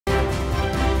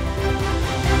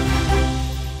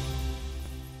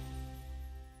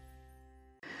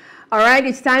All right,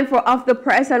 it's time for Off the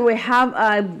Press, and we have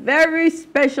a very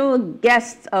special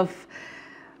guest of,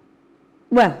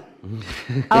 well,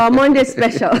 our Monday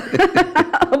special.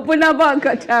 Opunabo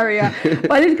Inko-Tariah,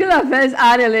 Political Affairs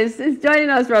Analyst, is joining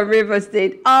us from River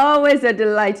State. Always a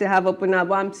delight to have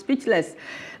Opunabo. I'm speechless.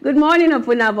 Good morning,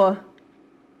 Opunabo.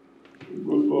 Good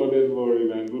morning,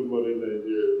 Maureen, and good morning,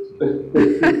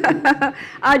 Nigerians.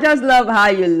 I just love how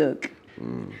you look.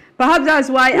 Perhaps that's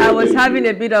why I was having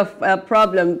a bit of a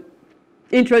problem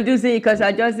introducing you, because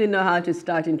I just didn't know how to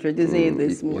start introducing you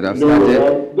this morning.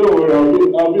 Don't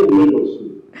worry, I'll be in Lagos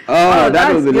soon. Oh,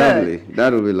 that would be good. lovely.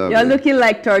 That would be lovely. You're looking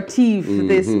like Tortif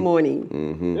this morning.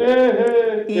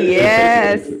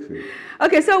 Yes.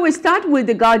 Okay, so we start with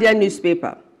the Guardian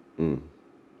newspaper.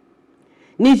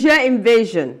 Niger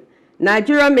invasion.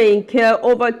 Nigeria may incur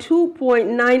over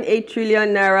 2.98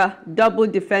 trillion naira double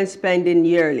defense spending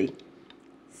yearly.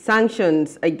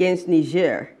 Sanctions against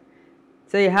Niger.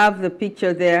 So you have the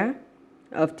picture there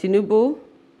of Tinubu,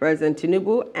 President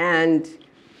Tinubu, and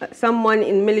someone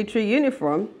in military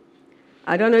uniform.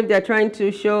 I don't know if they're trying to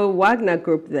show Wagner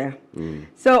Group there.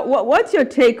 So what's your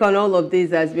take on all of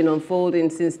this that's been unfolding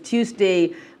since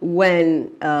Tuesday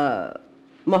when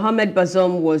Mohamed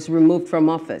Bazoum was removed from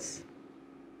office?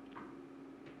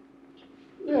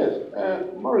 Yes,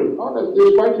 Maureen, honestly,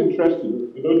 it's quite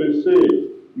interesting. You know, they say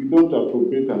you don't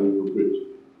appropriate and appropriate.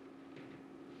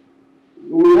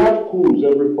 We have coups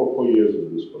every 4 years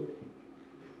in this country.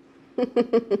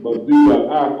 But these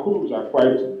our coups are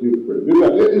quite different.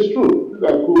 It's true. These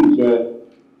are coups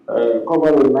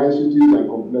cover the niceties and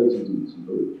complexities. You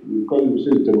know, we call it, we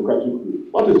say, democratic coup.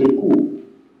 What is a coup?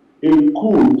 A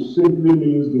coup simply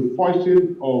means the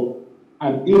foisting of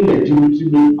an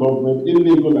illegitimate government,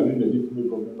 illegal and illegitimate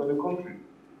government for the country.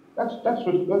 That's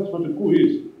what a coup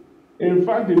is. In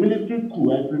fact, the military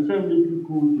coup, I prefer military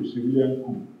coup to civilian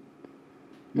coup.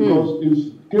 Because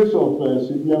in case of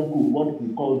civilian coup, what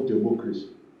we call democracy,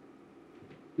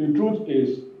 the truth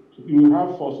is you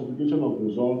have falsification of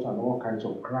results and all kinds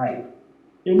of crime.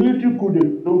 In military coup, they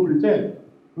don't pretend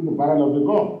to the barrel of the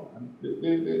gun.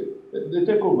 And they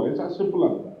take over. It's as simple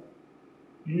as that.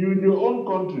 You, in your own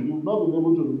country, you've not been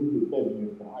able to remove the bed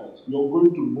in your house. You're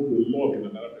going to remove the log in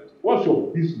another place. What's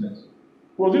your business?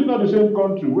 Was it not the same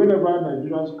country? Whenever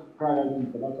Nigerians cry out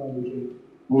in international nations,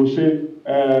 will say,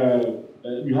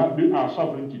 you have our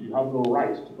sovereignty, you have no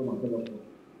right to come and tell us.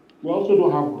 We also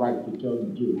don't have right to tell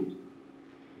Nigerians.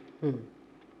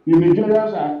 The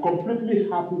Nigerians are completely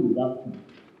happy with that thing.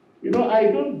 You know,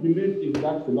 I don't believe in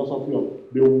that philosophy of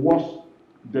the worst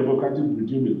democratic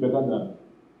regime is better than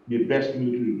the best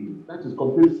military regime. That is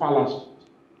complete fallacy.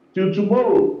 Till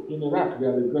tomorrow in Iraq, they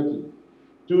are regretting.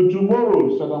 Till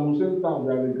tomorrow, Saddam Hussein's town,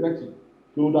 they are regretting.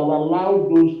 They would have allowed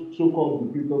those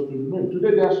so-called dictators to remain.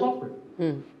 Today, they are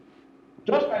suffering.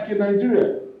 Just like in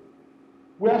Nigeria,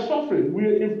 we are suffering.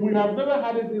 If we have never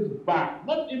had it this bad,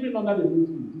 not even under the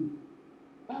military regime.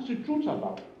 That's the truth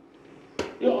about it.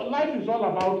 Your life is all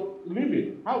about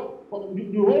living. The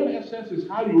whole essence is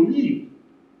how you live.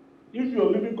 If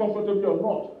you're living comfortably or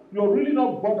not, you're really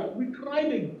not bothered. We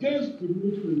cried against the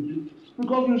military regime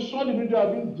because we saw the military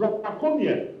have been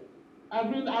draconian,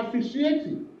 have been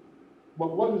asphyxiating.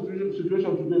 But what is the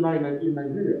situation today now in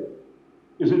Nigeria?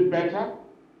 Is it better?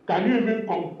 Can you even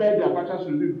compare the Abacha's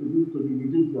regime to the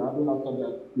regime you're having after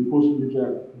the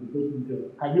post-military?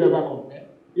 Can you ever compare?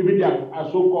 Even the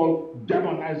so-called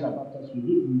demonized Abacha's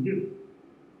regime.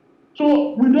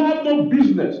 So we don't have no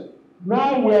business.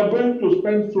 Now we are going to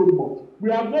spend so much.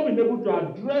 We have not been able to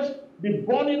address the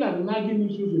burning and nagging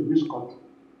issues in this country.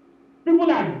 People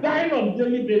are dying on a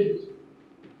daily basis.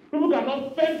 People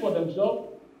cannot fend for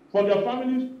themselves, for their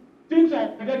families. Things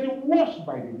are getting worse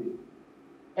by the day.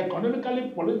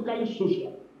 Economically, politically,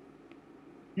 socially.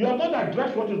 You have not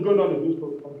addressed what is going on in this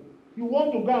country. You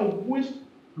want to go and waste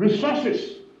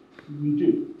resources.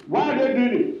 Why are they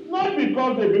doing it? Not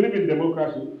because they believe in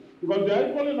democracy, because they are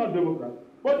equally not Democrats,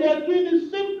 but they are doing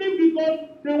it simply because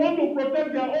they want to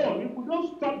protect their own. If we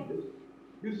don't stop this,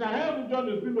 the Sahel region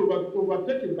is being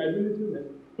overtaken by military men.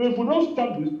 So if we don't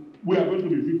stop this, we are going to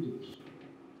be victims.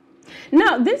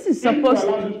 Now, this is supposed to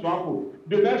allow this to happen.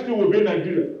 The next thing will be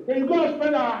Nigeria. Then you got to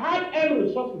spend our hard-earned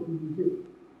resources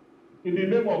in the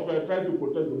name of trying to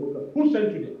protect the water. Who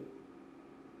sent you there?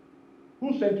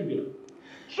 Who sent you there?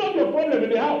 Solve your problem in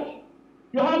the house.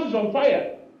 Your house is on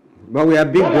fire. But we are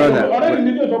big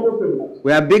brother.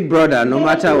 We are big brother, no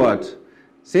matter what.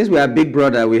 Since we are big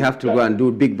brother, we have to go and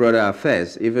do big brother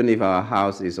affairs, even if our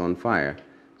house is on fire.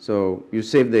 So you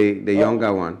save the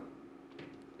younger one.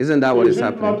 Isn't that what is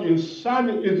happening? Is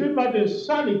it not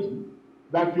insanity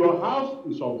that your house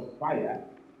is on fire,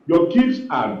 your kids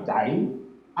are dying,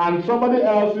 and somebody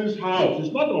else's house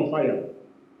is not on fire,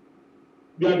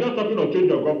 we are just talking of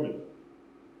change of government,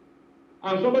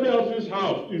 and somebody else's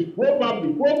house is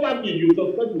probably you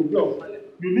suspect will be on fire,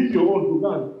 you leave your own to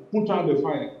go and put out the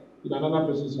fire in another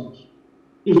person's house.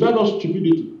 Is that not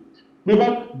stupidity?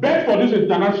 Because beg for this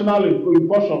international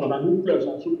incursion and influence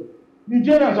and so forth.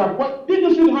 Nigerians are quite. Did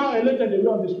you see how elected they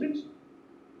were on the streets?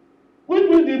 With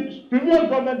the previous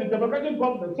government, the democratic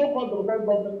government, so-called democratic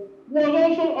government, was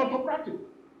also autocratic.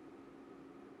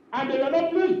 And they were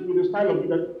not pleased with the style of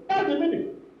leadership. That's the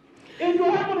meaning. It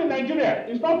will happen in Nigeria.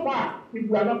 It's not far if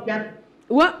we are not careful.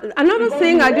 Well, another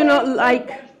thing I do not like.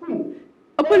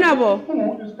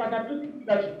 Opunabo. Is cataclysmic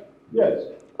leadership. Yes.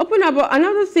 Opunabo,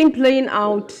 another thing playing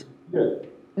out. Yes.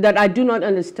 That I do not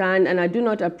understand and I do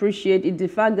not appreciate is the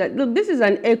fact that, look, this is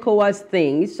an ECOWAS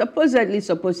thing. It's supposedly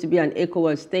supposed to be an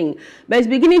ECOWAS thing, but it's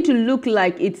beginning to look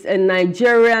like it's a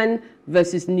Nigerian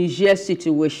versus Niger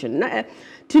situation.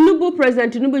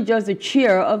 President Tinubu is just the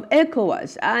chair of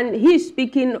ECOWAS, and he's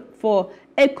speaking for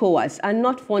ECOWAS and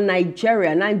not for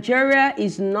Nigeria. Nigeria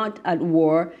is not at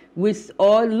war with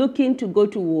or looking to go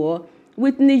to war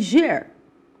with Niger.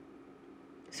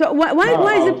 So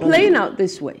why is it playing out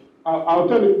this way? I'll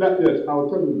tell you that, yes, I'll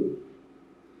tell you.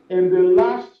 In the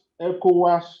last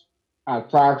ECOWAS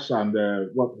attacks and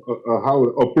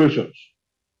operations,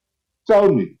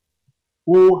 tell me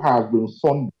who has been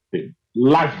funding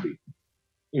largely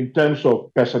in terms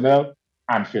of personnel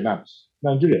and finance?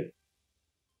 Nigeria.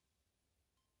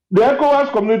 The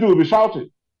ECOWAS community will be shouting.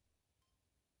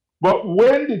 But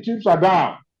when the chips are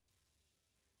down,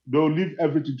 they'll leave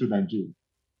everything to Nigeria.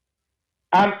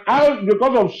 And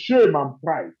because of shame and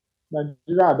pride,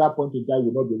 Nigeria at that point in time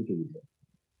will not be able to withdraw.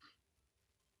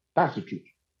 That's the truth.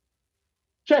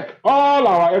 Check all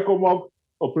our ECOMOG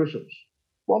operations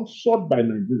sponsored by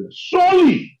Nigeria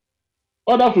solely.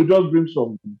 Others will just bring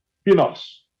some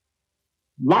peanuts.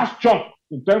 Last chunk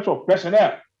in terms of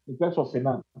personnel, in terms of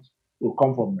finance, will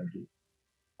come from Nigeria.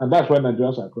 And that's why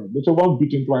Nigerians are crying. They say one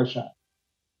beating twice shy.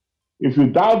 If you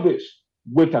doubt this,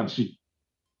 wait and see.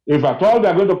 If at all they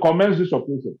are going to commence this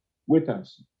operation, wait and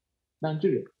see.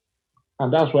 Nigeria.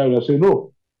 And that's why we say,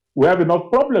 no, we have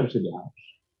enough problems in the house.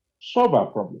 Solve our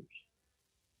problems.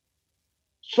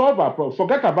 Solve our problems.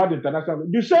 Forget about the international.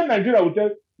 The same Nigeria will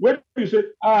tell, when you say,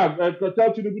 tell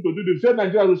Tinubu to do the same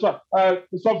Nigeria will say,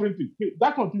 sovereignty.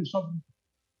 That country is sovereignty.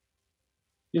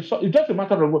 It's just a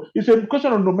matter of, it's a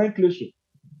question of nomenclature.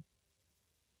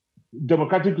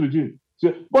 Democratic regime.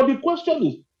 But the question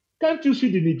is, can't you see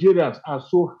the Nigerians are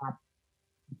so happy?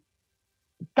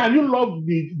 Can you love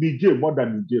Niger more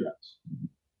than Nigerians?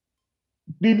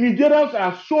 The Nigerians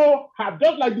are so happy,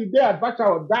 just like the day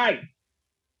Abacha died.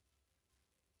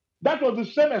 That was the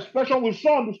same expression we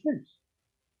saw on the streets.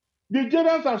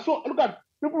 Nigerians are so, look at,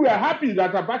 people were happy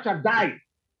that Abacha died.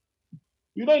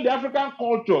 You know, in the African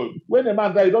culture, when a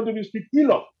man dies, you don't even speak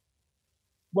ill of.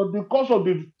 But because of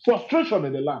the frustration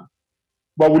in the land.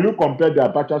 But will you compare the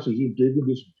Abacha regime to even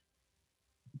this?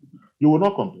 You will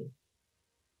not compare.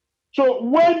 So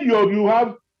when you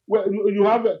have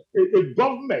a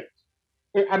government,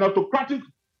 an autocratic,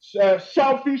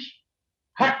 selfish,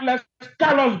 heartless,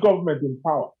 callous government in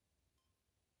power,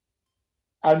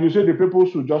 and you say the people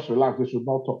should just relax, they should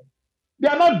not talk. They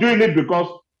are not doing it because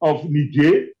of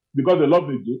Niger, because they love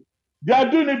Niger. They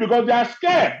are doing it because they are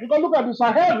scared. Because look at the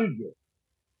Sahel region.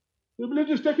 The village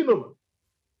is taking over.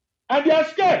 And they are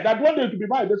scared that one day it will be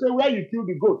mine. They say, where you kill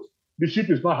the goat, the sheep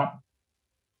is not happy.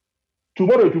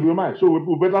 Tomorrow it will be mine. So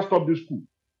we better stop this coup.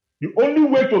 The only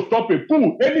way to stop a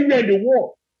coup anywhere in the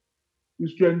world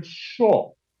is to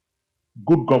ensure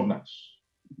good governance.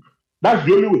 That's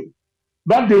the only way.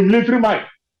 Not the military might.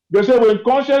 They say when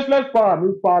conscienceless power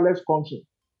means powerless conscience,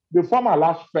 the former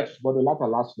lasts first, but the latter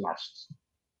lasts last.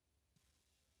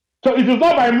 So it is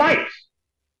not by might.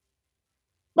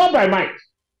 Not by might.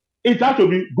 It has to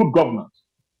be good governance.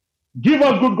 Give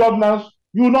us good governance,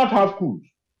 you will not have coups.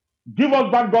 Give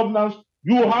us bad governance,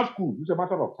 you will have coups. It's a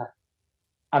matter of time.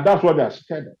 And that's what they are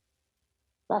scared of.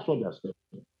 That's what they are scared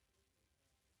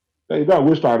of. You don't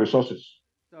waste our resources.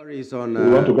 Stories on, we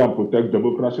want to go and protect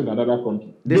democracy in another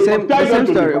country. The same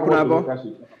story,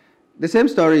 Opunabo. The same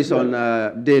story is on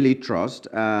Daily Trust.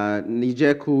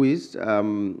 Niger coup is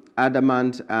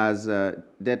adamant as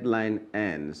deadline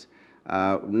ends.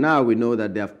 Now we know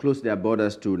that they have closed their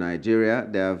borders to Nigeria.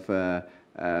 They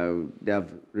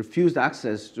have refused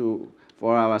access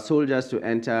for our soldiers to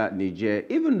enter Niger,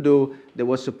 even though there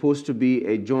was supposed to be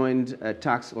a joint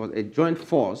task or a joint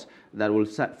force that will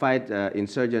fight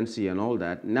insurgency and all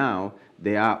that. Now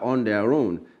they are on their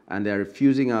own and they're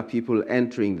refusing our people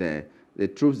entering there. the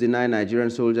troops deny Nigerian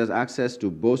soldiers access to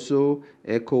BOSO,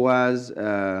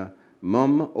 ECOWAS,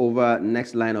 MOM over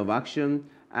next line of action.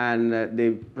 And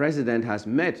the president has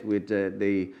met with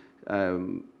the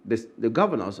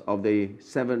governors of the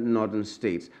 7 northern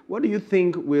states. What do you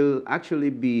think will actually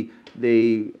be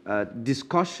the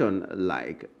discussion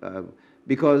like?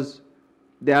 Because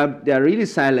they are really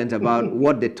silent about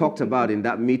what they talked about in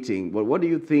that meeting. But what do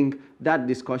you think that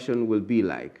discussion will be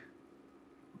like?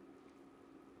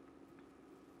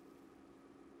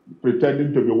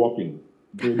 Pretending to be working,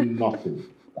 doing nothing.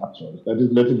 That's all. That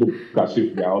is letting look as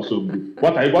if they are also good.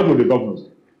 What will the governors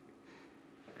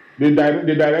do?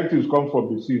 The directives come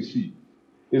from the CC.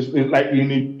 It's like in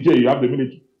Niger, you have the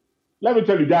military. Let me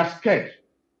tell you, they are scared.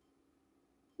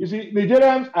 You see,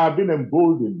 Nigerians are being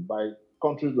emboldened by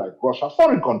countries like Russia,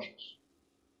 foreign countries,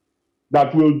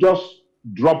 that will just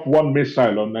drop one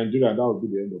missile on Nigeria and that will be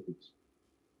the end of it.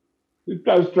 You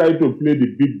guys try to play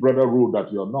the big brother role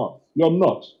that you're not. You're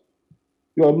not.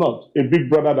 You're not. A big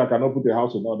brother that cannot put a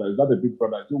house in order is not a big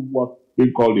brother. It's what they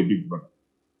call a big brother.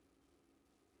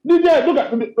 Niger, look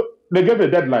at, they gave a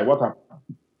deadline. What happened?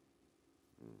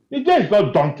 Niger is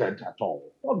not daunted at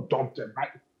all. Not daunted.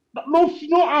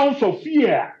 No ounce of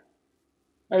fear.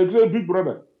 It's a big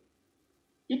brother.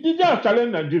 If Niger has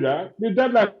challenged Nigeria, the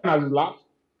deadline has lapsed.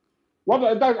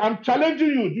 I'm challenging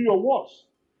you, do your worst.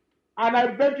 And I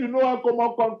bet you know a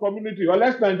common community,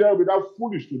 unless Nigeria will be that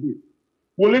foolish to do,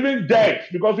 will even dead.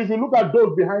 Because if you look at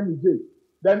those behind Niger,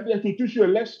 then they to teach you a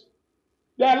lesson.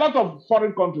 There are a lot of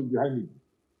foreign countries behind Niger.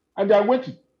 And they are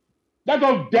waiting. Let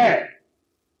us dare.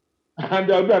 And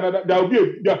there will be another,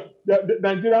 the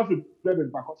Nigerians will get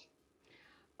in percussion.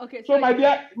 Okay. So my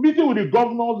dear, meeting with the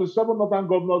governors, the 7 northern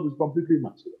governors is completely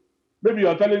massive. Maybe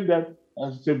you're telling them,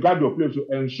 safeguard your place to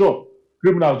ensure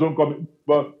criminals don't come in,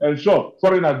 but ensure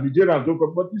foreigners, Nigerians don't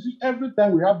come. But you see, every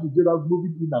time we have Nigerians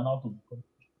moving in and out of the country,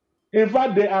 in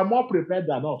fact, they are more prepared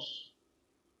than us.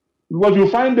 Because you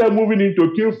find them moving in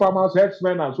to kill farmers,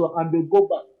 herdsmen, and so on, and they go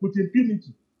back with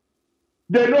impunity.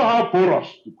 They know how porous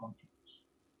the country is.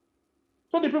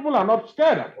 So the people are not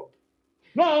scared at all.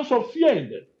 No ounce of fear in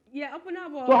them. Yeah,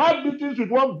 Opunabo. So have meetings with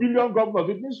 1 billion governors,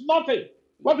 it means nothing.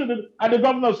 What do they, and the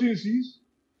governor CCs?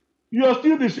 You are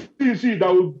still the CC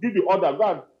that will give the order, go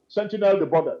and sentinel the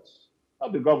borders,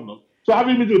 not the governors. So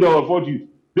having meetings with our 40s,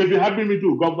 they've been having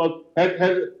meetings with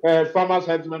governors, farmers,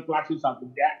 herdsmen, classes have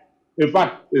been there. In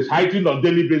fact, it's heightened on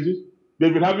daily basis.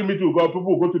 They've been having meetings with God. People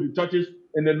who go to the churches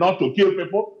in the north to kill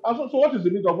people. And so what is the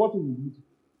need of what is the meeting?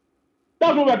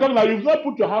 That's what we're talking about. You've not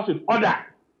put your house in order.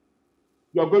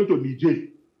 You're going to Niger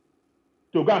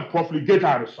to go and profligate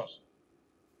our resources.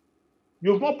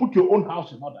 You've not put your own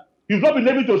house in order. You've not been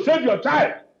able to save your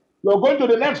child. You're going to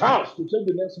the next house to save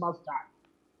the next man's child.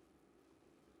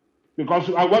 Because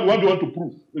what do you want to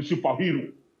prove? A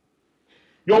superhero.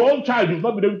 Your own child, you've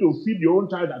not been able to feed your own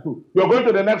child at all. You're going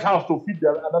to the next house to feed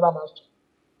another man's child.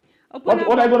 What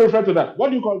are you going to refer to that? What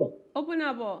do you call that?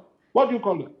 Opunabo. What do you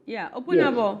call that? Yeah,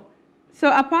 Opunabo. Yes. So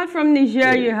apart from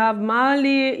Niger, you have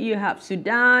Mali, you have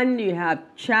Sudan, you have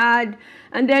Chad,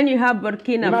 and then you have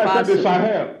Burkina Faso. I said the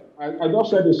Sahel. I just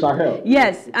said the Sahel.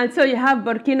 Yes, and so you have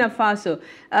Burkina Faso.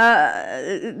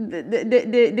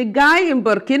 The guy in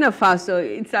Burkina Faso,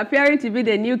 it's appearing to be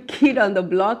the new kid on the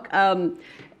block.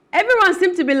 Everyone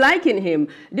seems to be liking him.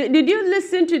 Did you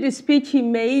listen to the speech he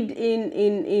made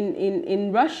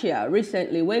in Russia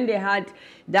recently when they had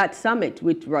that summit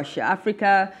with Russia,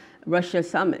 Africa-Russia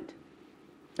summit?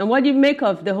 And what do you make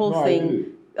of the whole thing? I didn't.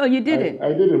 Oh, you didn't? I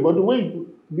didn't. But the way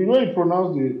you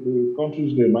pronounce the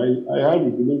country's name, I have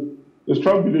a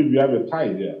strong belief you have a tie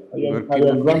there. I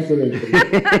am grandparents.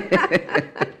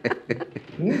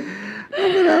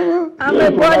 I'm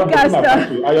a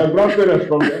broadcaster. I am grandparents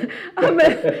from there.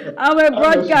 I'm a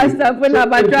broadcaster, but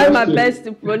I try my best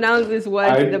to pronounce these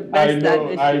words the best.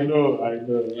 I know.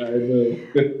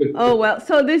 Oh well,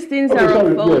 so these things are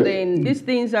unfolding. Yes. These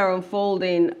things are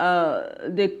unfolding.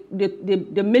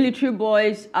 The military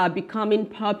boys are becoming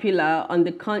popular on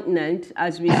the continent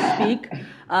as we speak.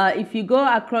 If you go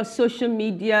across social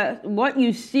media, what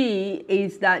you see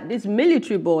is that these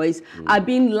military boys are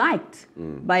being liked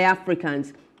by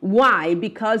Africans. Why?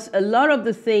 Because a lot of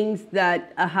the things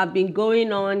that have been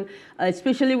going on,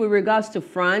 especially with regards to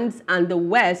France and the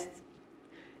West,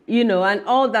 you know, and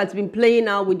all that's been playing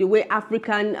out with the way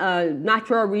African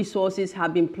natural resources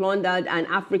have been plundered and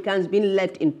Africans being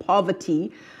left in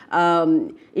poverty,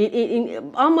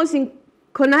 almost in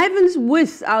connivance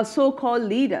with our so-called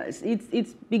leaders.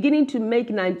 It's beginning to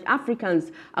make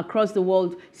Africans across the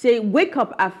world say, wake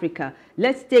up, Africa.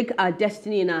 Let's take our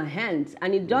destiny in our hands.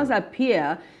 And it does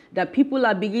appear that people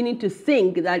are beginning to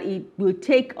think that it will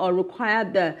take or require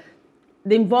the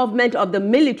the involvement of the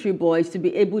military boys to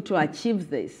be able to achieve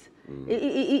this.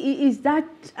 Is that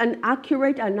an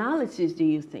accurate analysis, do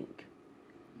you think?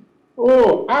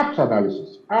 Oh, apt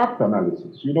analysis,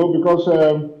 because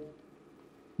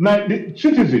now the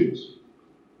citizens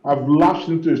have lapsed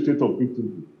into a state of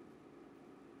victimhood,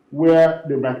 where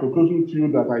the microcosm feel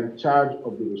that are in charge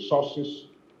of the resources,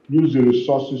 use the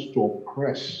resources to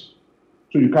oppress.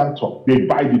 So you can't talk. They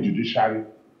buy the judiciary.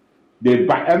 And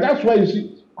that's why you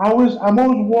see, I'm always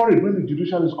worried when the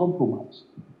judiciary is compromised.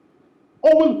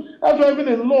 Always, that's why even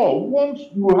in law, once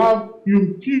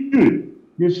you feel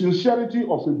the sincerity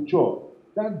of a judge,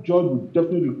 that judge will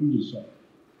definitely recuse himself.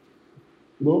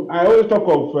 I always talk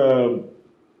of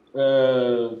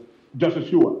Justice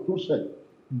Hewitt, who said,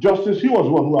 Justice, he was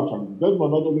one who actually, that might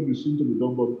not only be seen to be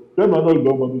done, but that might not be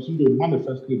done, but be seen to be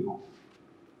manifestly done.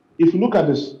 If you look at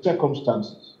the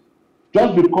circumstances,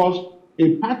 just because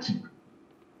a party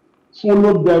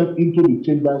followed them into the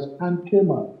chambers and came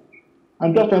out,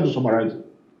 I'm just trying to summarize it,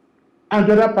 and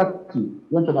the other party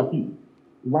went on appeal.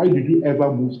 Why did you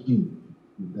ever move in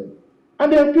with them?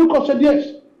 And the appeal court said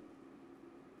yes.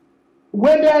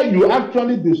 Whether you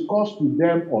actually discuss with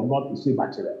them or not is a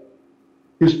matter.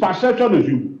 His perception is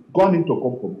you've gone into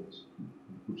compromise in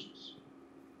the process.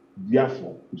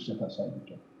 Therefore, you set aside the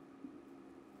job.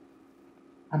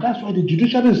 And that's why the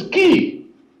judiciary is key.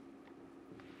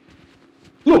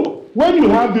 Look, when you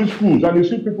have these coups and you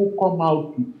see people come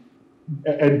out to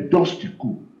endorse the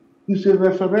coup, it's a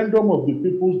referendum of the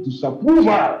people's disapproval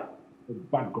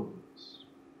of bad governance.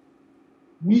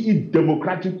 We eat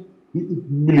democratic, we eat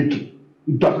military.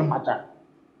 It doesn't matter.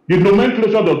 The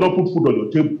nomenclature does not put food on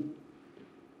your table.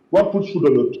 What puts food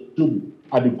on your table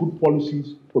are the good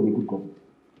policies from a good government.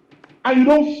 And you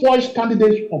don't force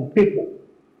candidates on paper.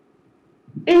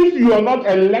 If you are not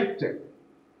elected,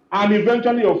 and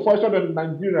eventually you're foisted on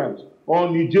Nigerians, or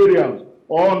Nigerians,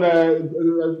 or on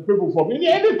people from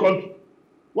any country,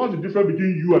 what's the difference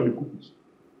between you and the cookies?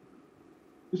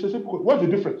 It's a simple question. What's the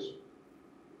difference?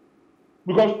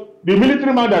 Because the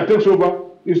military man that takes over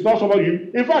is not somebody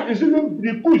you. In fact,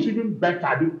 the coup is even better.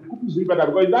 The coup is even better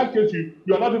because in that case,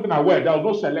 you are not even aware. There was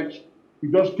no selection.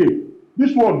 You just came.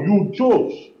 This one, you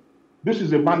chose. This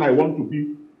is a man I want to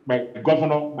be my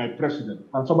governor, my president,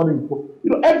 and somebody.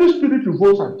 Every spirit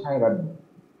revolts at tyranny.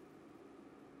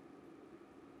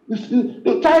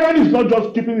 The tyranny is not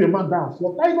just keeping a man down.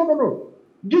 No.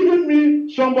 Giving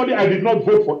me somebody I did not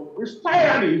vote for. It's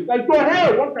tyranny. It's like, to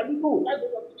hell, what can you do?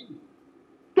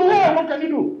 To hell, what can you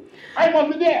do? I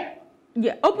must be there.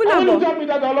 Yeah, When you tell me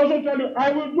that, I'll also tell you,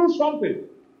 I will do something.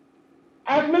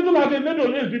 As little as a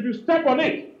needle is, if you step on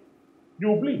it, you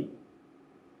will bleed.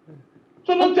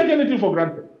 So don't take anything for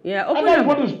granted. Yeah, and that's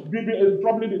what is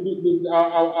probably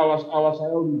our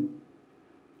scenario.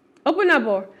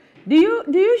 Opunabo, do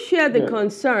you share the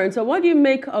concerns, or what do you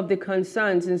make of the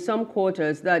concerns in some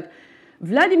quarters that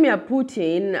Vladimir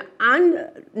Putin and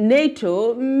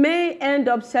NATO may end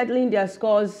up settling their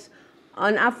scores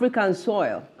on African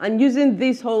soil and using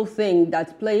this whole thing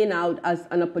that's playing out as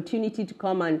an opportunity to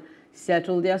come and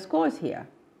settle their scores here?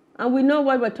 And we know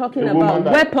what we're talking about,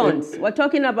 weapons. We're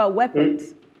talking about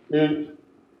weapons. It's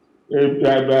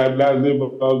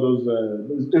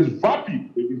vapid,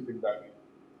 maybe think that.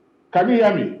 Can you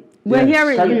hear me? We're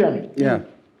hearing you. Can you hear me? Yeah.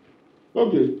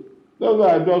 Okay. Those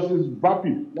are just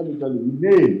vapid. Let me tell you,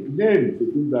 name the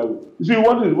thing that way. You see,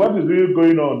 what is really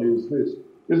going on is this.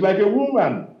 It's like a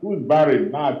woman who is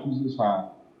married now accuses her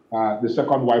the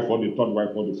second wife or the third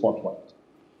wife or the fourth wife.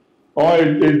 Or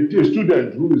a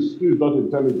student who is not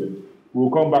intelligent will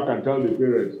come back and tell the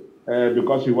parents,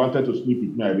 because he wanted to sleep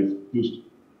with me, I refused.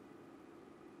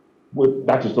 Well,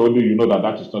 that is only you know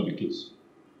that is not the case.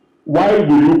 Why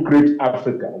will you create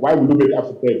Africa? Why will you make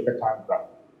Africa a fertile ground?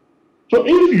 So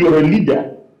if you're a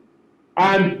leader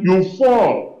and you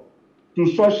fall to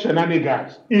such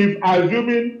shenanigans, if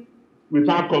assuming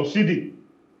without conceding,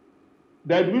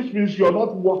 that which means you're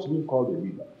not what's being called a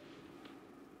leader.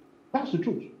 That's the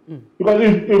truth. Because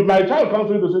if my child comes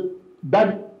to say,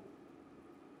 Daddy,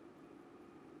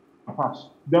 I pass,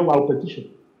 then I'll petition.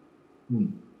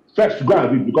 First, go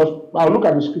and read, because I'll look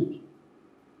at the script.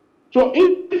 So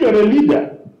if you're a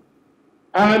leader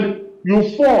and you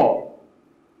fall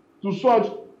to such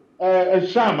a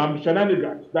sham and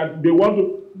shenanigans that they want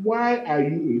to, why are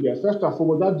you a leader? First and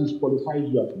foremost, that disqualifies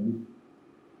you as a leader.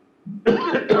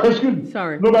 Excuse me.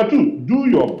 Sorry. Number two, do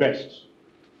your best.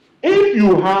 If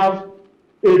you have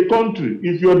a country,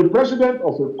 if you're the president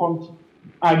of a country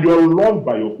and you're loved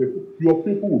by your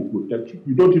people will protect you.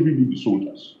 You don't even need the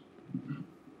soldiers.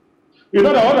 You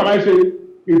know that what am I saying?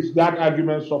 It's that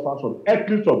argument suffers from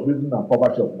eclipse of reason and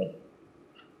poverty of knowledge.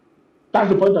 That's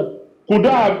the point that Could they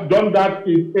have done that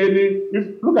in any...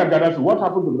 Look at Gaddafi. What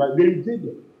happened to them? They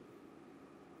invaded.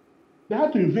 They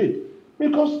had to invade.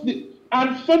 Because...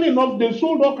 And funny enough, they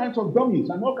sold all kinds of dummies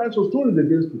and all kinds of stories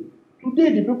against it.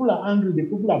 Today, the people are angry, the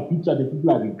people are bitter, the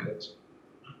people are regretful.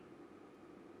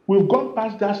 We've gone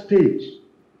past that stage.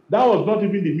 That was not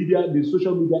even the media, the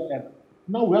social media era.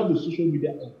 Now we have the social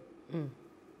media era.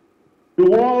 The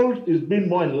world is being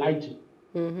more enlightened.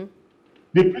 The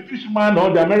British man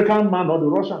or the American man or the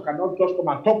Russian cannot just come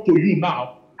and talk to you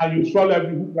now and you swallow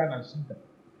every hook, line, and sinker.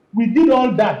 We did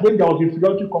all that when there was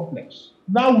inferiority complex.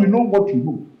 Now we know what you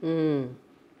know.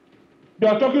 They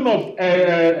are talking of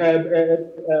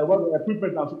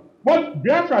equipment and so. What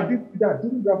Biafra did that,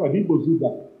 didn't Biafra did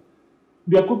that.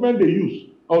 The equipment they use,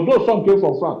 although some came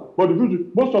from France, but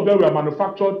most of them were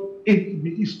manufactured in the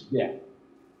East there.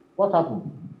 What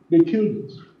happened? They killed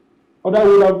it. Or that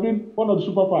would have been one of the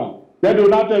superpowers. Then they will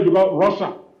not tell you about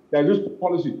Russia. There's this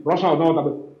policy. Russia will not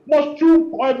have it. Must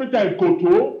you every time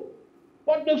Koto?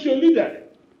 What makes you a leader?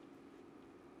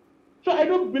 So I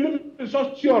don't believe in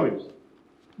such theories.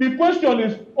 The question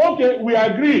is, okay, we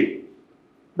agree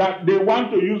that they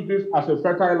want to use this as a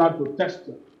fertile land to test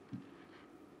them.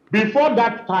 Before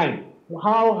that time,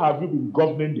 how have you been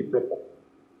governing the people?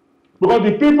 Because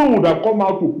the people would have come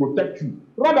out to protect you.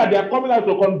 Rather, they are coming out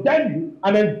to condemn you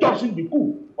and endorsing the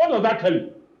coup. What does that tell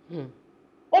you?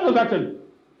 What does that tell you?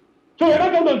 So you're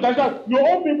not going to understand. Your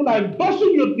own people are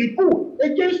endorsing the coup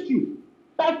against you.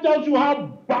 That tells you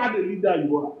how bad a leader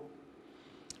you are.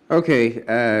 Okay,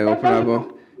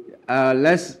 Opunabo,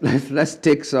 let's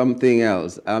take something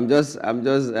else. I'm just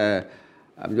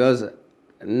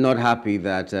not happy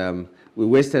that we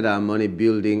wasted our money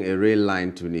building a rail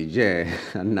line to Niger,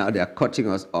 and now they are cutting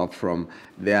us off from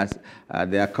their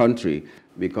country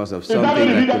because of something.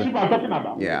 Is that the leadership I'm talking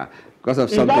about? Yeah, because of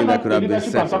something that could have been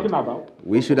settled.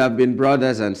 We should have been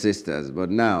brothers and sisters, but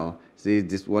now see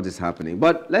this what is happening.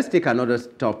 But let's take another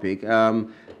topic.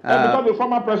 Because the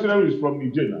former president is from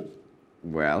Niger.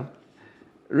 Well,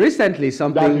 recently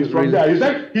something. That is from there.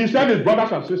 He said his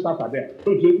brothers and sisters are there.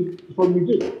 So it's from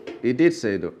Niger. He did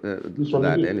say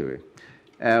that anyway.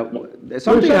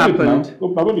 Something happened.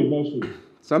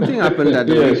 Something happened at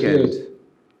the weekend. Yes.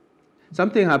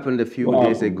 Something happened a few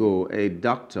days ago. A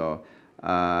doctor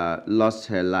lost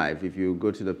her life. If you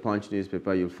go to the Punch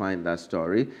newspaper, you'll find that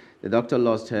story. The doctor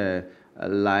lost her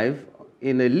life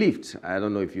in a lift. I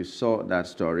don't know if you saw that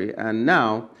story. And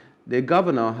now the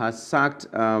governor has sacked,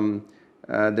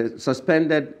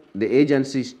 suspended the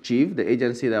agency's chief, the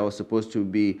agency that was supposed to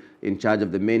be in charge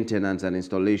of the maintenance and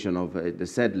installation of the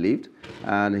said lift.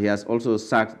 And he has also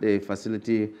sacked the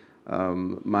facility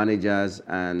managers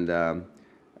and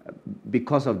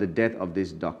because of the death of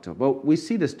this doctor. But we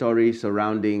see the story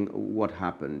surrounding what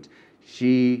happened.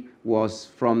 She was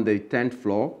from the 10th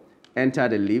floor,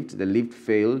 entered the lift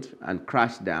failed and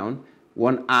crashed down.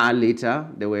 1 hour later,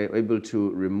 they were able to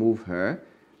remove her.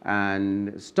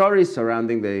 And stories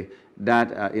surrounding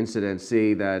that incident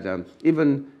say that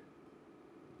even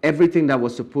everything that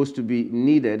was supposed to be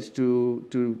needed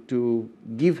to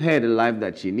give her the life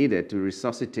that she needed, to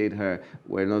resuscitate her,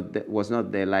 was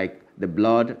not there, like the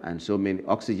blood and so many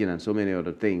oxygen and so many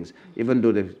other things, even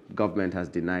though the government has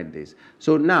denied this.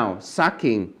 So now,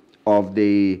 sacking of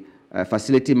the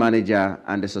facility manager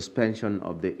and the suspension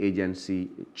of the agency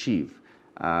chief.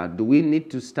 Do we need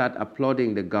to start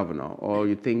applauding the governor, or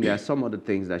you think there are some other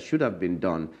things that should have been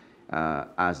done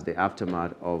as the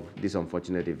aftermath of this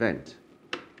unfortunate event?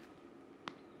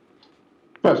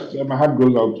 First, my heart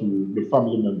goes out to the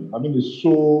family members. I mean, it's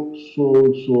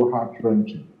so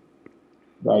heart-wrenching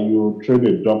that you train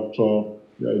a doctor,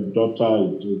 a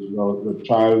daughter, a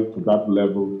child to that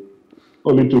level,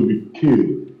 only to be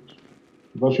killed.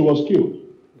 Because she was killed.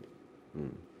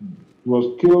 She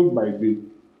was killed by the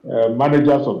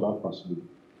managers of that facility.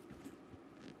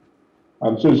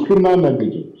 And so it's criminal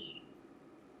negligence.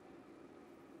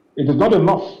 It is not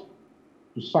enough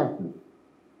to sack them.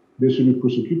 They should be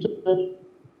prosecuted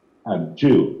and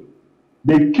jailed.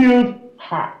 They killed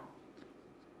her.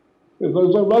 That's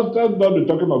not the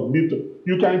talking of lethal.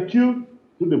 You can kill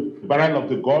with the barrel of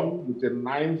the gun, with a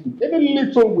knife, with any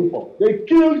little weapon. They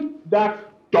killed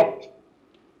that doctor.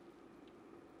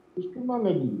 It's criminal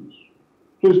negligence.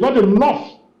 So it's not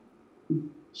enough.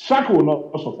 Sack will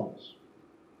not suffice.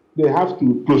 They have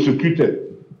to prosecute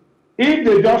it. If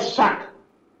they just sack,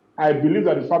 I believe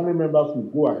that the family members will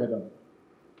go ahead and.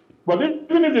 But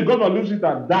even if the government leaves it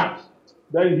at that,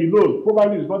 then he knows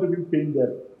probably it's not even paying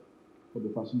them for the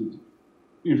facility,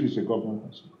 if it's a government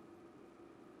facility.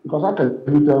 Because how can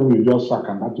you tell me you just sack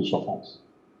and that to suffice?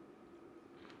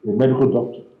 A medical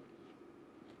doctor.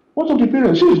 What of the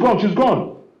parents? She's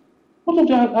gone.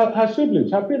 Most of her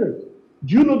siblings, her parents.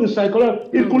 Do you know the psychology?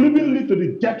 It could even lead to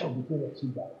the death of the parents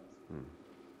in that.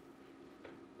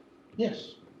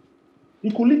 Yes.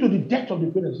 It could lead to the death of the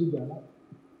parents in their life.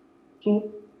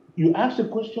 So you ask the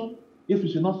question, if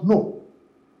it's enough, no.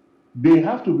 They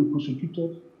have to be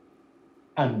prosecuted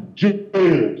and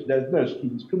jailed. There's no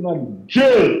excuse. Criminally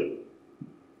jailed.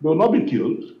 They will not be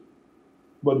killed,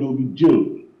 but they will be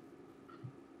jailed.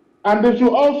 And they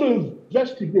should also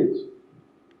investigate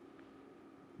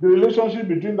the relationship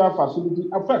between that facility.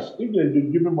 At first, if they've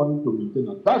been giving money to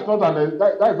maintenance, that's not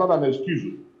an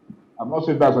excuse. I'm not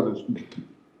saying that's an excuse.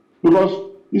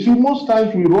 Because you see, most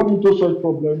times we run into such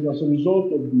problems as a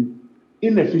result of the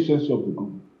inefficiency of the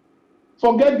government.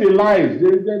 Forget the lies. They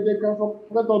can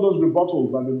forget all those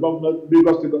rebuttals and the government,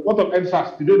 because what of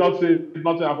NSAS? Did they not say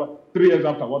nothing after 3 years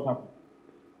after what happened?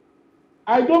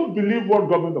 I don't believe what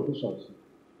government officials say.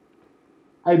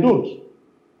 I don't.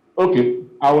 Okay,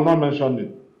 I will not mention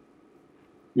it.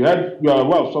 You are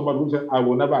aware of somebody who said, I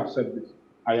will never accept this.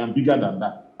 I am bigger than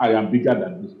that. I am bigger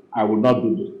than this. I will not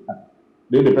do this.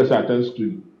 Then the person attends to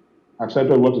you,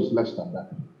 accepted what is less than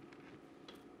that.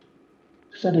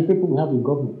 These are the people we have in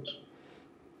government.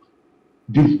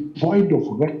 Devoid of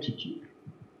rectitude.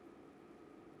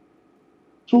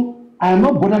 So I am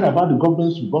not bothered about the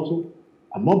government's rebuttal.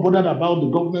 I'm not bothered about the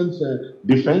government's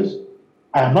defense.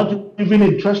 I am not even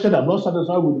interested. I'm not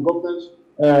satisfied with the government's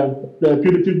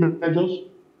punitive measures.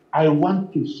 I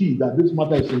want to see that this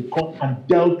matter is in court and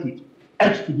dealt with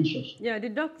expeditiously. Yeah, the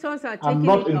doctors are taking I'm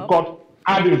not in court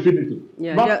ad infinitum.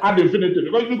 Yeah, not ad infinitum.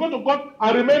 Because you go to court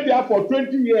and remain there for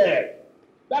 20 years.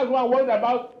 That's why I'm worried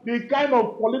about the kind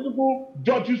of political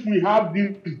judges we have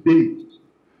these days.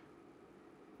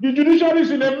 The judiciary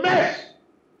is in a mess.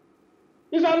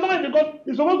 It's annoying because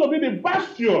it's supposed to be the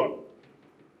bastion.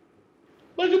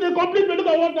 But they completely look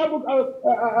at what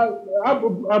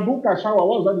Abu Kashawa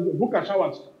was. Abu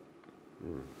Kashawa.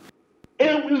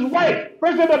 His wife,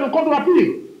 president of the court of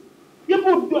appeal.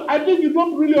 People, I think you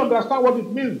don't really understand what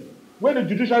it means when the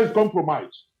judiciary is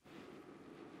compromised.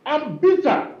 I'm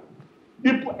bitter.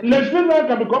 The legislature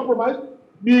can be compromised,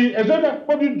 the executive,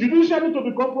 for the judiciary to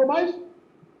be compromised,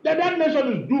 then that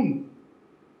nation is doomed.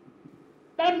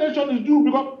 That nation is doomed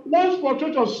because once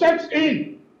frustration sets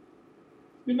in,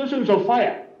 the nation is on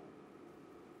fire.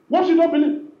 Once you don't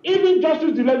believe, even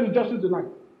justice delayed is justice denied.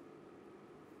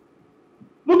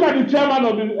 Look at the chairman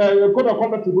of the Code of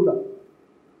Conduct Tribunal.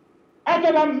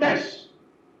 After that mess,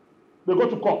 they go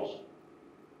to court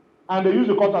and they use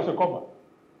the court as a cover.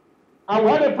 And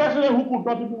we had a president who could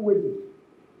not even wait it.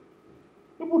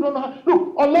 People don't know how.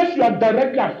 Look, unless you are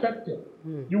directly affected,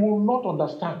 you will not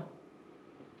understand.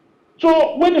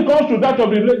 So when it comes to that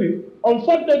of the lady,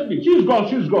 unfortunately, she's gone,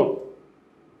 she's gone.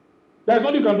 There's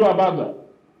nothing you can do about that.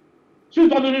 She's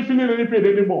not even feeling any pain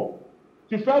anymore.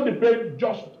 She felt the pain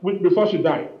just before she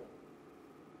died.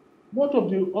 What of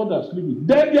the others living?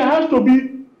 Then there has to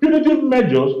be punitive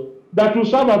measures that will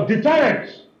serve as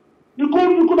deterrents. It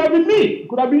could have been me. It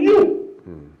could have been you.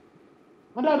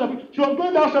 And she was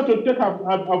going downstairs to take her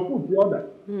food, the other.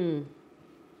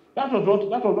 That was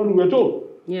what we were told.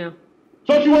 Yeah.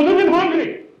 So she was even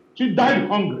hungry. She died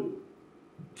hungry.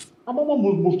 And Mama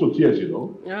moved to tears, you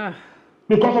know. Yeah.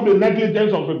 Because of the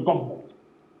negligence of the government.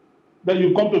 Then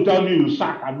you come to tell me you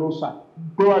sack and no sack.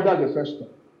 Probably that's the first step.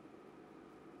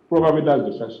 Probably that's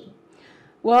the first step.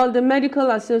 Well, the Medical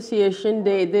Association,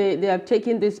 they have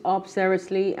taken this up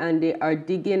seriously and they are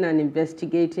digging and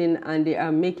investigating and they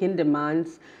are making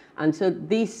demands. And so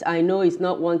this, I know, is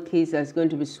not one case that's going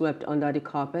to be swept under the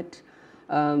carpet.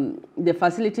 The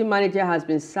facility manager has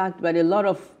been sacked, but a lot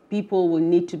of people will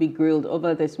need to be grilled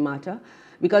over this matter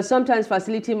because sometimes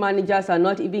facility managers are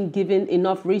not even given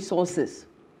enough resources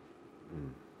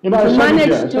to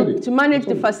manage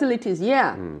the facilities.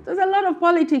 Yeah, there's a lot of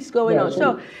politics going on.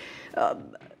 So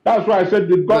that's why I said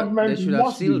the government they should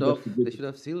have sealed off. They should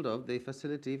have sealed off the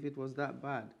facility if it was that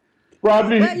bad.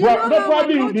 Probably,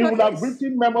 probably he would have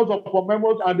written memos or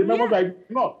memos, and the memos are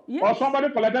not. Yes. Or somebody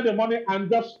collected the money and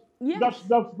just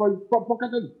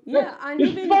pocketed it. Yeah, yes. and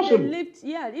it's even possible. the lift.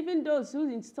 Yeah, even those who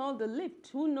installed the lift,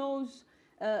 who knows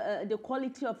the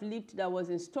quality of lift that was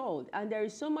installed? And there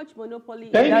is so much monopoly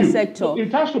in that sector.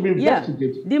 It has to be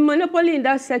investigated. Yeah, the monopoly in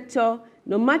that sector.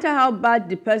 No matter how bad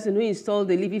the person who installed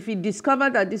the lift, if you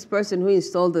discover that this person who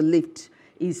installed the lift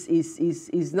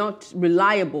is not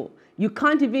reliable, you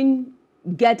can't even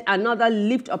get another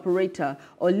lift operator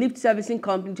or lift servicing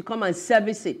company to come and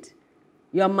service it.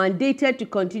 You are mandated to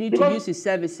continue to use his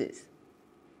services.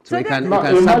 So you can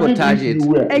sabotage it.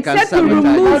 Except to remove.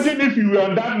 Imagine if you were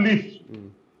on that lift.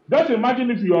 Just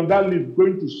imagine if you were on that lift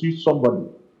going to see somebody.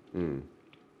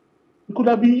 It could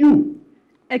have been you.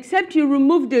 Except you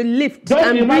remove the lift Just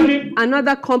and imagine, bring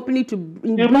another company to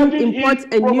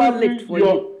import a new lift for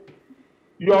you.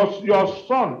 Your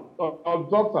son or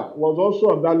daughter was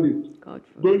also on that lift,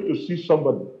 going to see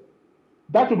somebody.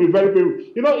 That would be very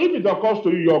painful. You know, if it occurs to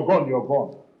you, you're gone, you're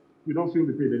gone. You don't feel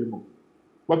the pain anymore.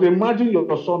 But imagine your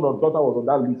son or daughter was on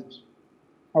that lift.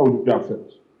 How would you have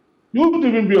felt? You wouldn't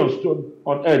even be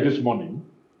on air this morning.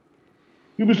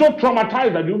 You'll be so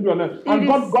traumatized that you won't be on air. And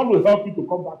God will help you to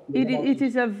come back to it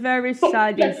is a very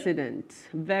sad incident.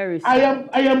 Very sad.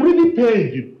 I am really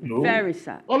pained, you know. Very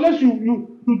sad. Unless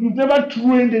you've never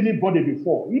trained anybody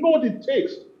before. You know what it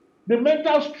takes. The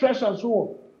mental stress and so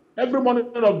on. Every morning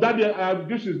of daddy,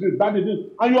 this is this, daddy this.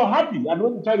 And you're happy. And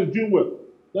when the child is doing well,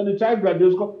 then the child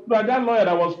graduates. That lawyer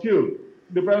that was killed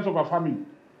in the presence of her family.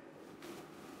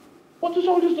 What is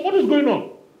all this? What is going on?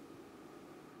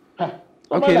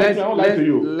 Okay, I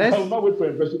will not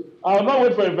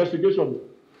wait for investigation.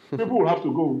 People will have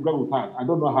to go with her. I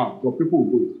don't know how, but people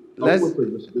will go.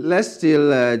 Let's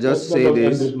still just say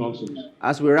this.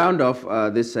 As we round off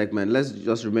this segment, let's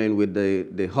just remain with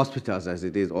the hospitals as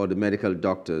it is, or the medical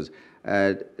doctors.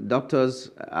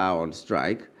 Doctors are on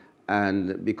strike,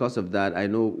 and because of that, I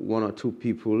know one or two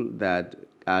people that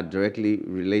are directly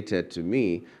related to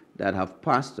me that have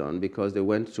passed on because they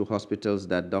went to hospitals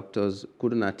that doctors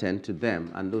couldn't attend to them,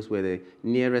 and those were the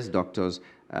nearest doctors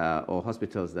or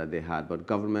hospitals that they had, but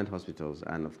government hospitals,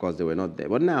 and of course they were not there.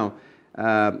 But now,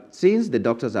 since the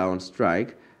doctors are on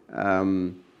strike,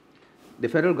 the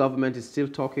federal government is still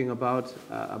talking about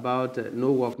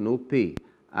no work, no pay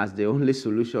as the only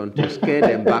solution to scare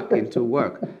them back into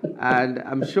work. And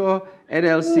I'm sure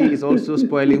NLC is also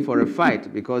spoiling for a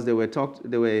fight because they were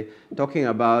talking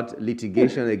about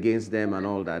litigation against them and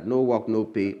all that. No work, no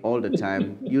pay all the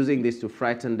time, using this to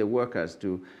frighten the workers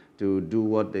to do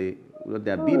what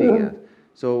they're bidding at.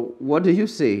 So what do you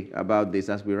say about this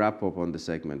as we wrap up on the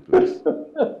segment, please?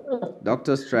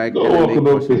 Doctor strike. No work,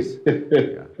 no pay.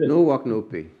 Yeah. No work, no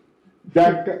pay.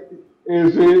 That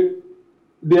is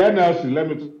the NLC. Let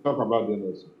me talk about the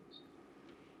NLC.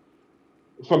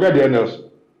 Forget the NLC.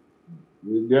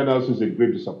 The NLC is a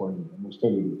great disappointment. I must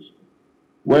tell you this.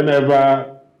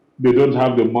 Whenever they don't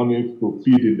have the money to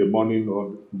feed in the morning or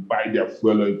to buy their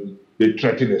fuel, they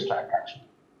threaten a strike action.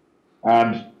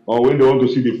 Or when they want to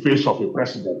see the face of a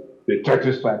president, they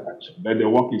threaten strike action. Then they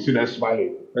walk, you see them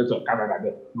smiling. That's a Canada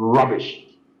there. Rubbish.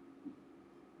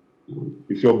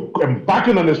 If you're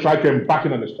embarking on a strike, you're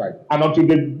embarking on a strike. And until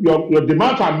your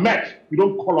demands are met, you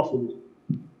don't call off the list.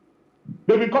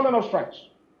 They've been calling off strikes.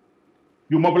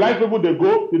 You mobilize people, they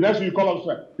go, the next you call off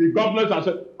strike. The government has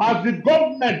said, has the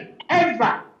government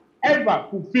ever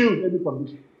fulfilled any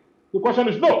condition? The question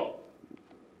is no.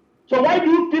 So why do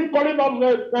you keep calling off,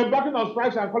 embarking on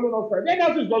strikes and calling off strikes? The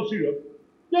NLC is not serious.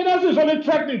 The NLC is only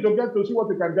threatening to see what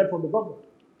they can get from the government.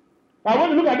 And when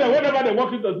you look at them, whenever they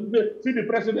walk into see the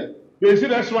president, they see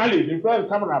them smiling, in front of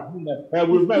the camera,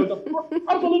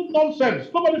 absolute nonsense.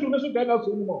 Nobody should listen to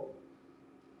NLC anymore.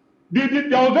 There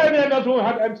was any NLC who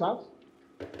had NSAS?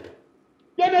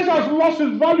 The NSAS has lost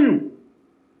its value.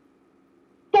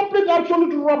 Complete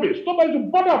absolute rubbish. Nobody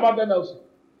should bother about NLC.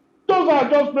 Those are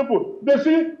just people. They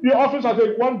see the office as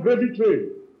one gravy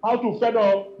train, how to fed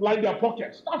or line their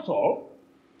pockets. That's all.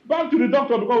 Back to the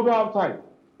doctor because we don't have time.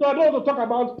 So I don't want to talk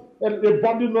about a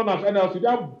body known as NLC. They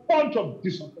are a bunch of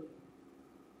disappointment.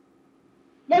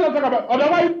 Let's not talk about,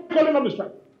 otherwise you're calling up the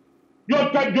strike.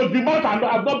 Your demands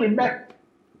have not been met.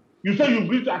 You say you've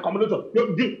reached accommodation.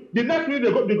 The next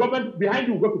minute the government behind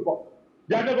you will go to court.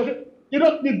 They are negotiating. You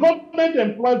know, the government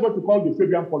employs what you call the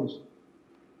Fabian policy.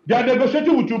 They are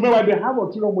negotiating with you while they have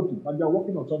ulterior motive and they are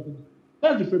working on something.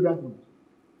 That's the Fabian policy.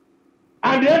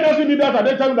 And the NLC leaders are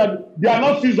then telling that they are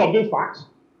not seized of these facts.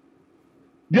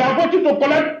 They are going to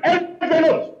collect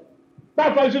envelopes.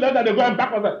 That's why you see that they're going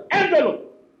back on that envelope.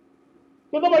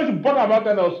 So nobody should bother about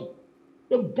NLC.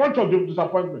 A bunch of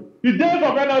disappointment. The days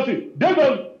of NLC, days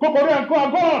of Kokore and Co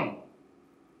are gone.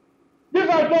 These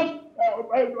are just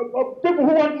people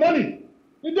who want money.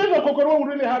 The days of Kokore who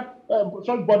really had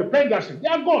somebody paying that thing, they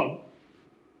are gone.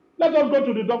 Let us go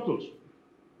to the doctors.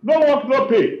 No work, no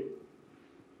pay.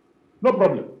 No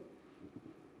problem.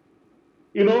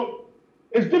 You know,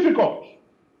 it's difficult.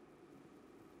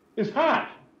 It's hard.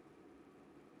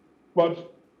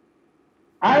 But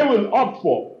I will opt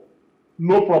for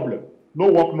no problem. No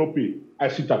work, no pay. I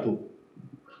sit at home.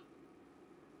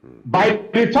 By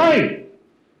the time,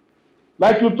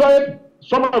 like you said,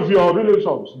 some of your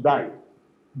relatives died.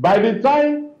 By the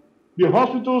time the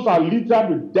hospitals are littered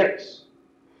with deaths,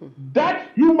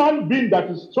 that human being that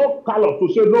is so callous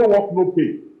to say no work, no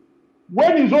pay,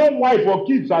 when his own wife or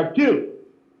kids are killed,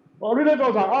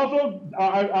 Originators are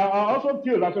also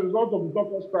killed as a result of the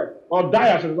doctor's strike, or die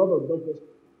as a result of the doctor's strike.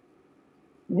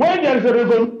 When there is a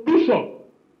revolution,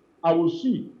 I will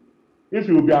see if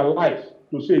you will be alive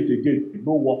to say it again.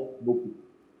 No war, no peace.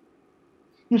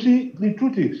 You see, the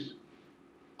truth is,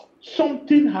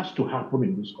 something has to happen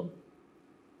in this country.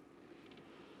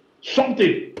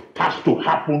 Something has to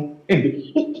happen in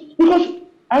this. Because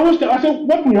I said,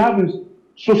 what we have is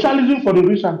socialism for the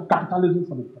rich and capitalism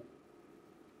for the poor.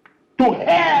 To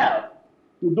hell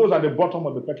to those at the bottom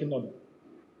of the pecking order.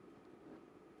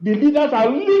 The leaders are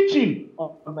leeching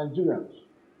on Nigerians.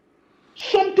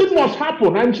 Something must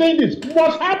happen. I'm saying this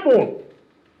must happen.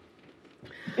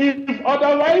 If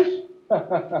otherwise,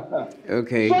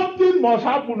 okay, something must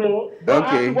happen. Don't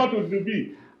okay. ask what it will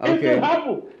be. Okay. It will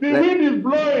happen. The wind is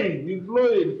blowing. It's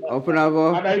blowing.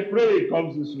 Opunabo. And I pray it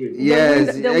comes this way.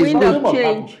 Yes. The wind of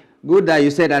change. Good that you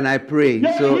said, and I pray.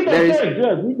 Yeah, so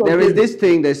there is this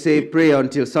thing they say, pray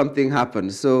until something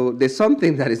happens. So there's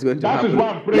something that is going to happen.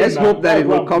 Let's hope that it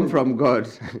will come from God.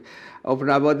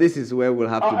 Opunabo, this is where we'll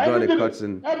have to draw the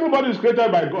curtain. Everybody is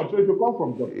created by God, so it will come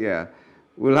from God. Yeah.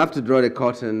 We'll have to draw the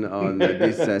curtain on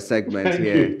this segment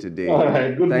here today. All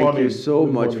right. Good morning. Thank you so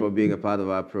much for being a part of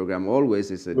our program. Always,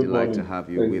 it's a delight to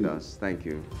have you with us. Thank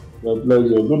you. God bless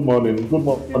you. Good morning. Good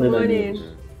morning. Good morning.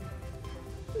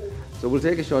 So we'll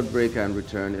take a short break and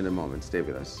return in a moment. Stay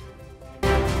with us.